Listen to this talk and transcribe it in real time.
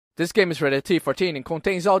This game is rated T14 and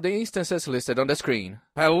contains all the instances listed on the screen.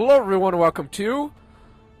 Hello everyone, welcome to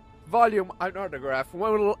Volume Autograph.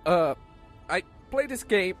 Well, I played this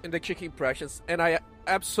game in the Chicken Impressions and I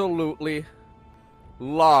absolutely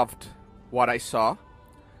loved what I saw.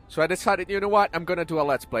 So I decided, you know what, I'm gonna do a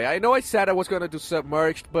Let's Play. I know I said I was gonna do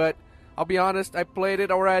Submerged, but I'll be honest, I played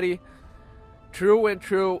it already. True and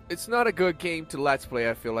true, it's not a good game to Let's Play,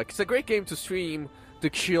 I feel like. It's a great game to stream,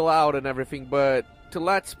 to chill out and everything, but to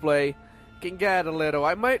Let's Play can get a little...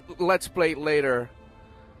 I might Let's Play later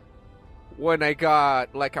when I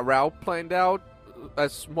got like a route planned out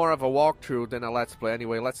as more of a walkthrough than a Let's Play.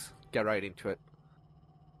 Anyway, let's get right into it.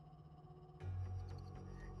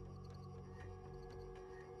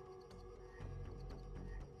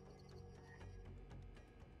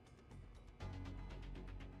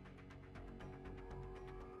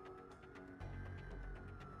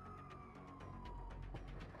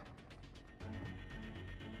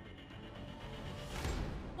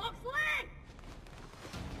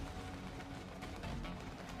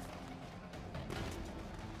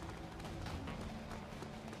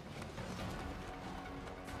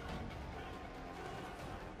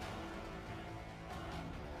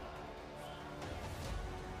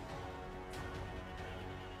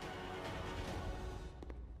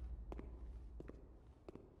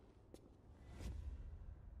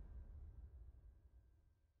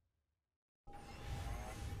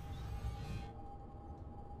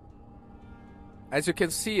 As you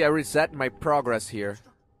can see, I reset my progress here.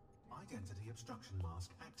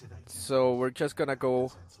 So we're just gonna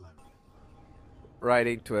go right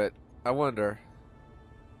into it. I wonder.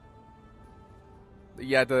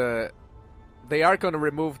 Yeah, they are gonna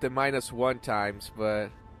remove the -1 times,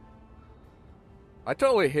 but I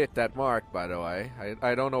totally hit that mark, by the way.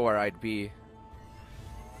 I don't know where I'd be.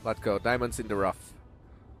 Let's go. Diamonds in the rough.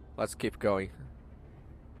 Let's keep going.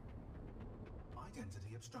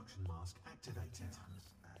 Identity obstruction mask activated.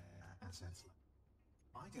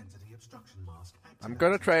 Identity obstruction mask activated. I'm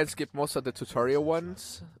gonna try and skip most of the tutorial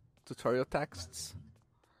ones, tutorial texts.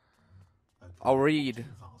 I'll read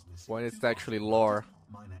when it's actually lore.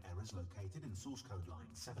 Minor errors located in source code line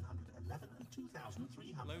 711 and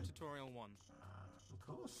 2300. Low tutorial 1. Of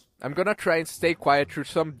course. I'm gonna try and stay quiet through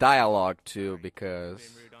some dialogue too, because...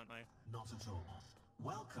 Being rude, aren't I? Not at all.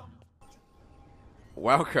 Welcome.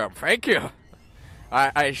 Welcome, thank you!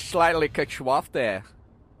 I slightly cut you off there,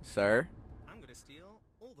 sir. I'm gonna steal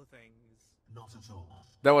all the things. Not at all.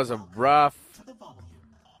 That was a rough... To the volume.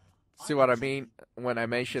 See what I mean when I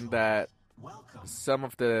mentioned that Welcome. some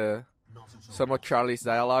of Charlie's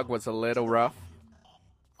dialogue was a little rough?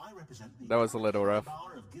 I represent the That was a little rough.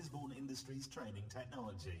 bar of Gisborne Industries training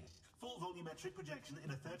technology. Full volumetric projection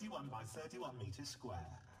in a 31 by 31 meter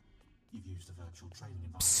square. You've used a virtual training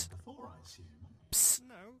environment before, I assume.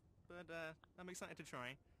 No, but I'm excited to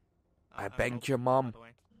try. I I'm banged Rob, your mom. by the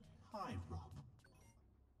way. Hi, Rob.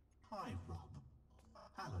 Hi, Rob.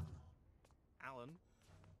 Alan. Alan?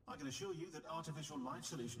 I can assure you that artificial light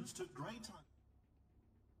solutions took great time.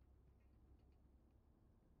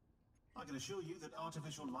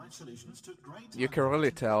 You can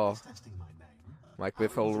really tell Mike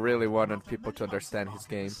Biffle really wanted people to understand his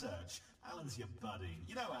game. Alan's your buddy.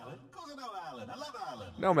 You know Alan? Of course I know Alan. I love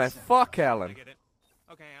Alan. No man, fuck I Alan. get it.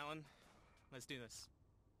 Okay, Alan. Let's do this.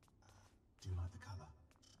 Do you like the colour?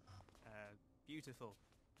 Beautiful.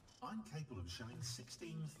 I'm capable of showing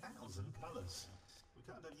 16,000 colours. We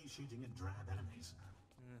can't have you shooting at drab enemies.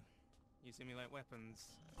 You simulate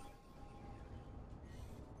weapons.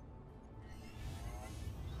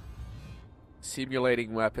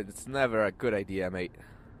 Simulating weapons, it's never a good idea, mate.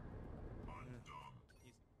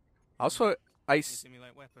 Also, I You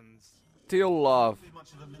simulate weapons. still love Too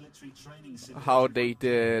much of a military training simulation how they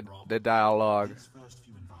did Rob. the dialogue These first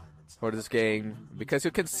few environments. for this game, because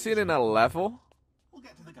you can sit in a level We'll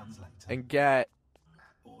get to the guns later. and get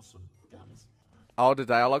Awesome guns. all the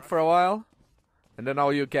dialogue for a while, and then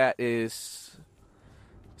all you get is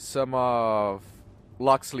some of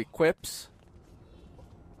Loxley quips,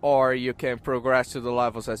 or you can progress to the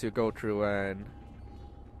levels as you go through. And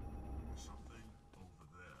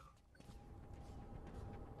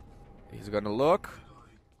he's gonna look.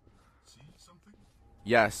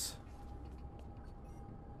 Yes.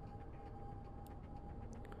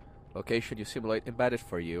 Location you simulate embedded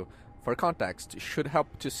for you. For context, should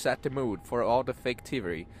help to set the mood for all the fake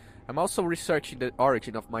thievery. I'm also researching the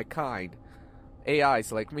origin of my kind.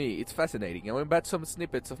 AIs like me, it's fascinating. I'll embed some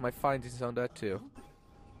snippets of my findings on that too.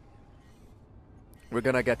 We're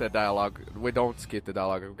gonna get the dialogue. We don't skip the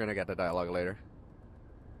dialogue. We're gonna get the dialogue later.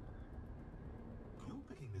 You're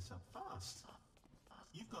picking this up fast.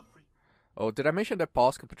 You've got Oh, did I mention that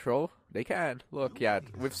Paws can patrol? They can. Look, yeah,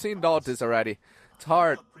 we've seen all this already. It's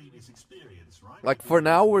hard. Previous experience, right? Like, for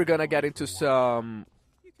now, we're gonna get into some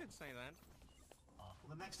You could say that.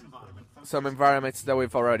 The next environment environments that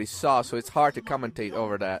we've already saw, so it's hard to commentate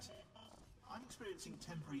over that. I'm experiencing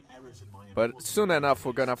temporary errors in my But soon enough,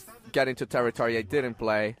 we're gonna get into territory I didn't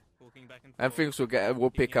play, Walking back and and forth. things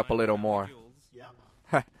will pick up a little more.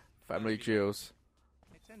 Yeah. Family jewels.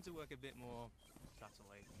 They tend to work a bit more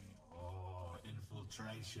subtly. Oh,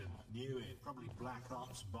 infiltration. Knew it. Probably Black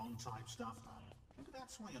Ops, Bond type stuff. Maybe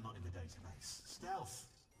that's why you're not in the database. Stealth.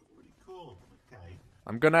 Pretty cool. Okay.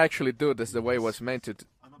 I'm gonna actually do this the way it was meant to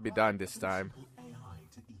I'm be applying done this simple time. AI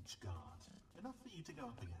to each guard. Enough for you to go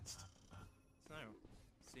up against. So,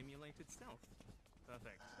 simulated stealth.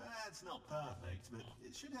 Perfect. That's not perfect, but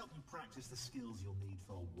it should help you practice the skills you'll need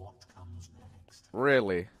for what comes next.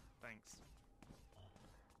 Really. Thanks.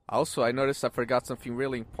 Also, I noticed I forgot something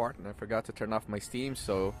really important. I forgot to turn off my Steam,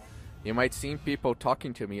 so you might see people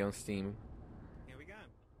talking to me on Steam. Here we go.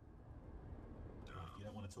 You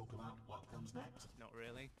don't want to talk about what comes next? Not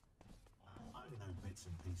really. I only know bits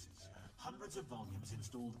and pieces. Hundreds of volumes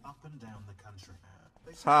installed up and down the country.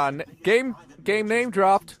 They say Ah, it's the biggest game private name military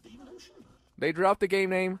dropped. evolution. They dropped the game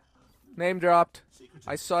name. Name dropped. Secretive.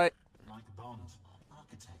 I saw it. Like Bond.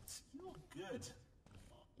 Architects. You're good.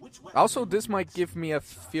 Which weapon Also, do you this might use? give me a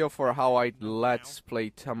feel for how I let's play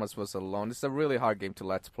Thomas Was Alone. It's a really hard game to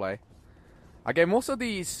let's play. Again, most of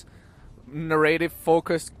these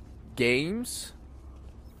narrative-focused games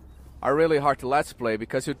are really hard to let's play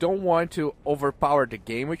because you don't want to overpower the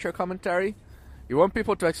game with your commentary. You want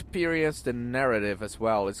people to experience the narrative as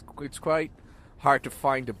well. It's quite hard to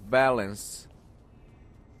find the balance.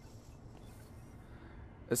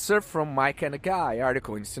 A surf from Mike and a Guy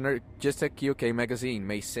article in Synergistic UK magazine,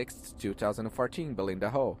 May 6th, 2014, Belinda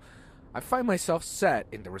Ho. I find myself sat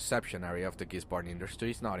in the reception area of the Gisborne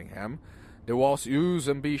Industries, Nottingham. The walls ooze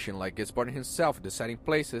ambition like Gisborne himself, deciding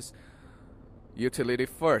places utility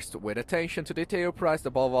first, with attention to detail priced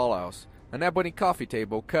above all else. An ebony coffee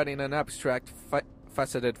table cut in an abstract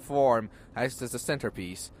faceted form acts as the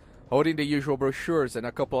centerpiece, holding the usual brochures and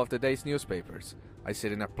a couple of the day's newspapers. I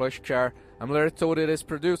sit in a plush chair. I'm later told it is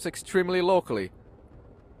produced extremely locally.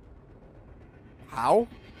 How?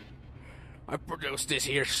 I produced this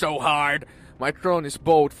here so hard. My throne is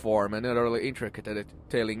bold form and utterly intricate at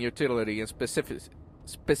detailing utility and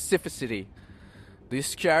specificity.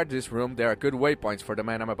 This chair, this room, they are good waypoints for the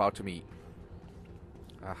man I'm about to meet.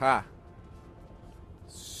 Aha.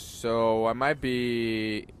 So I might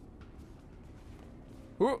be...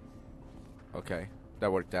 Ooh. Okay,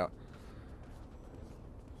 that worked out.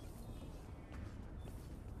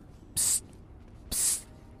 Psst. Psst.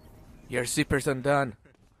 Your zipper's undone.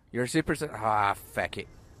 Your zipper's ah, feck it.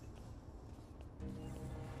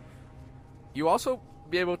 You also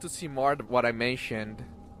be able to see more of what I mentioned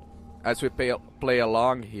as we play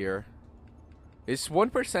along here. It's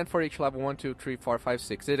 1% for each level. 1, 2, 3, 4, 5,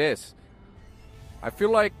 6. It is. I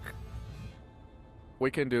feel like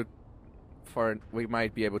we can do we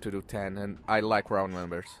might be able to do 10, and I like round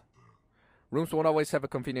numbers. Rooms won't always have a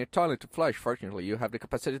convenient toilet to flush. Fortunately, you have the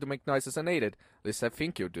capacity to make noises unaided. At least I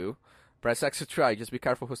think you do. Press X to try. Just be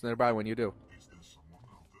careful who's nearby when you do.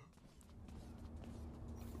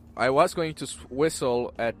 I was going to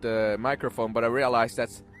whistle at the microphone, but I realized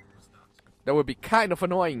that would be kind of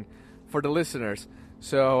annoying for the listeners.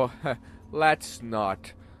 So, let's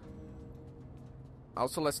not.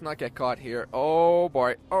 Also, let's not get caught here. Oh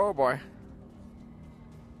boy, oh boy.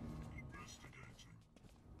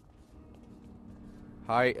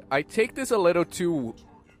 I take this a little too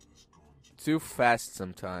fast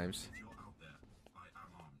sometimes.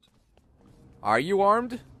 Are you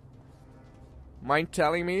armed? Mind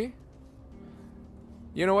telling me?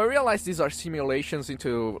 You know, I realize these are simulations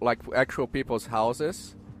into like actual people's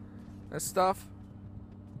houses and stuff.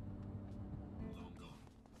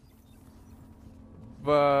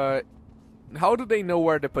 But how do they know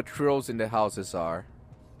where the patrols in the houses are?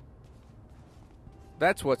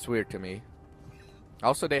 That's what's weird to me.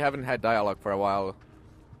 Also, they haven't had dialogue for a while.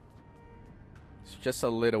 It's just a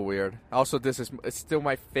little weird. Also, this is still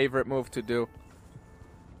my favorite move to do.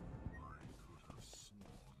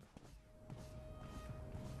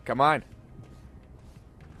 Come on.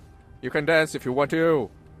 You can dance if you want to.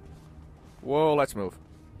 Whoa, let's move.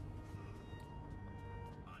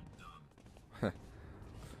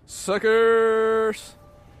 Suckers!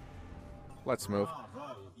 Let's move.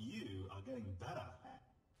 Bravo, you are getting better.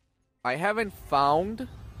 I haven't found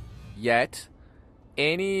yet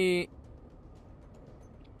any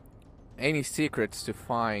secrets to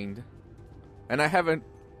find. And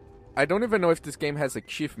I don't even know if this game has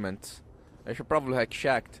achievements. I should probably have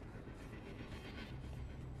checked.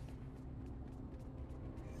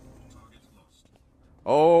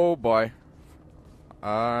 Oh boy.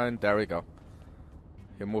 And there we go.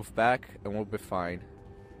 You move back and we'll be fine.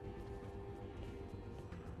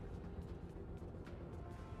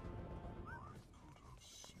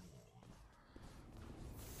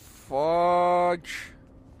 Fudge.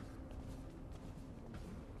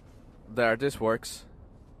 There, this works.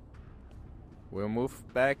 We'll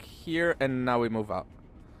move back here and now we move out.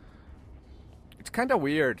 It's kind of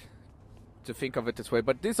weird to think of it this way,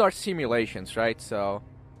 but these are simulations, right? So,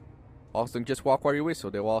 also just walk where you whistle.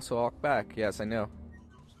 They'll also walk back. Yes, I know.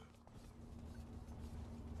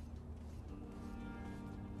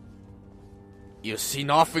 You see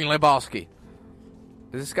nothing, Lebowski.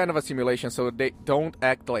 This is kind of a simulation, so they don't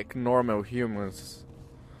act like normal humans.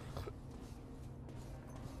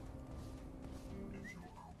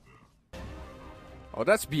 Oh,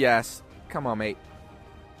 that's BS. Come on, mate.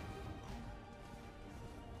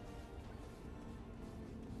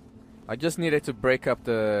 I just needed to break up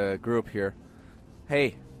the group here.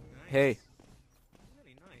 Hey. Nice. Hey.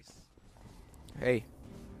 Really nice. Hey.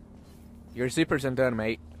 Your zippers undone,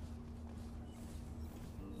 mate.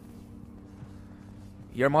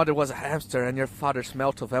 Your mother was a hamster and your father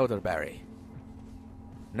smelt of elderberry.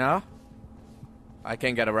 No? I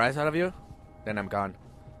can't get a rise out of you? Then I'm gone.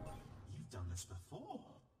 You've done this before.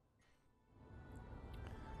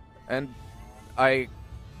 And I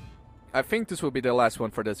think this will be the last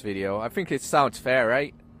one for this video. I think it sounds fair,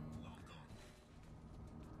 right?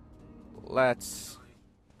 Let's...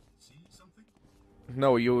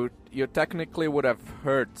 No, you technically would have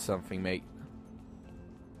heard something, mate.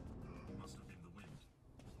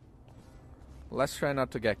 Let's try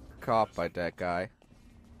not to get caught by that guy.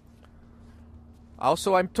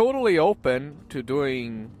 Also, I'm totally open to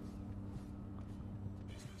doing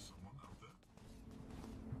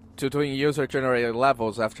user-generated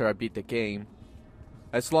levels after I beat the game.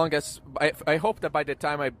 As long as... I hope that by the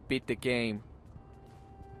time I beat the game,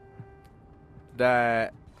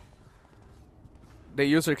 that the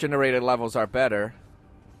user-generated levels are better.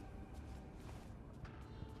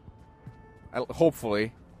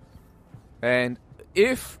 Hopefully. And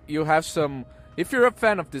if you have some... If you're a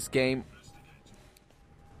fan of this game,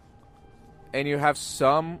 and you have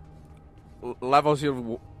some levels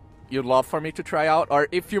you'd love for me to try out, or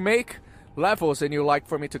if you make levels and you like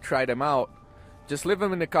for me to try them out, just leave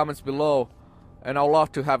them in the comments below, and I'll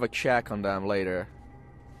love to have a check on them later.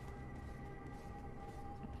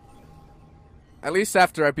 At least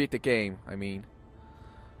after I beat the game, I mean.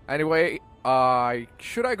 Anyway,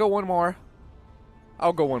 should I go one more?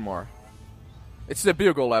 I'll go one more. It's the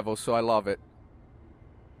Bugle level, so I love it.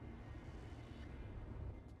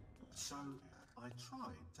 So, I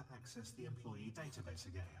tried to access the employee database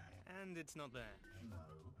again. And it's not there. No.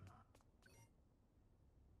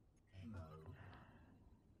 No.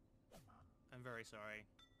 I'm very sorry.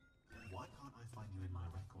 Why can't I find you in my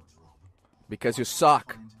records, Rob? Because you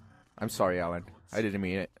suck. I'm sorry, Alan. I didn't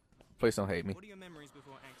mean it. Please don't hate me. What are your memories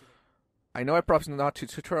before activating? I know I promised not to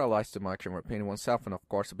tutorialize too much and repeating oneself, and of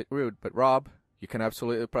course a bit rude, but Rob, you can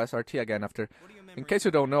absolutely press RT again after. In case you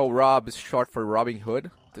don't know, Rob is short for Robin Hood.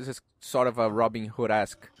 This is sort of a Robin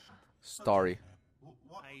Hood-esque story.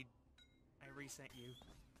 I reset you,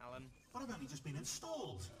 Alan. But I've only just been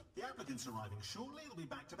installed. The applicant's arriving shortly. It'll be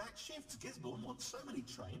back-to-back shifts. Gisborne wants so many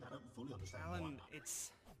trained. I don't fully understand why. Alan,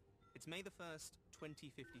 it's May the 1st,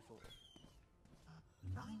 2054.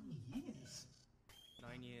 9 years.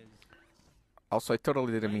 9 years. Also, I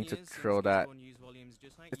totally didn't 9 mean to years throw since that. Gisborne used volumes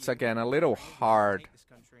just like It's you, again a little trying to hard take this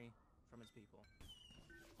country from its people.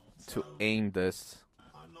 to aim this.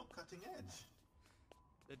 I'm not cutting edge.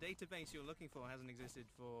 The database you're looking for hasn't existed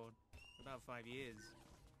for about 5 years.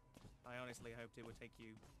 I honestly hoped it would take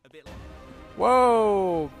you a bit longer.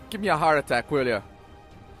 Whoa! Give me a heart attack, will ya?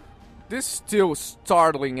 This is still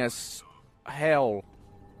startling as hell.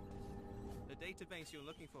 The database you're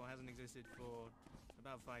looking for hasn't existed for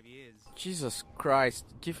about 5 years. Jesus Christ,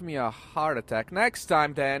 give me a heart attack. Next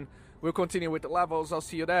time then, we'll continue with the levels. I'll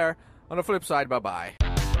see you there. On the flip side, bye-bye.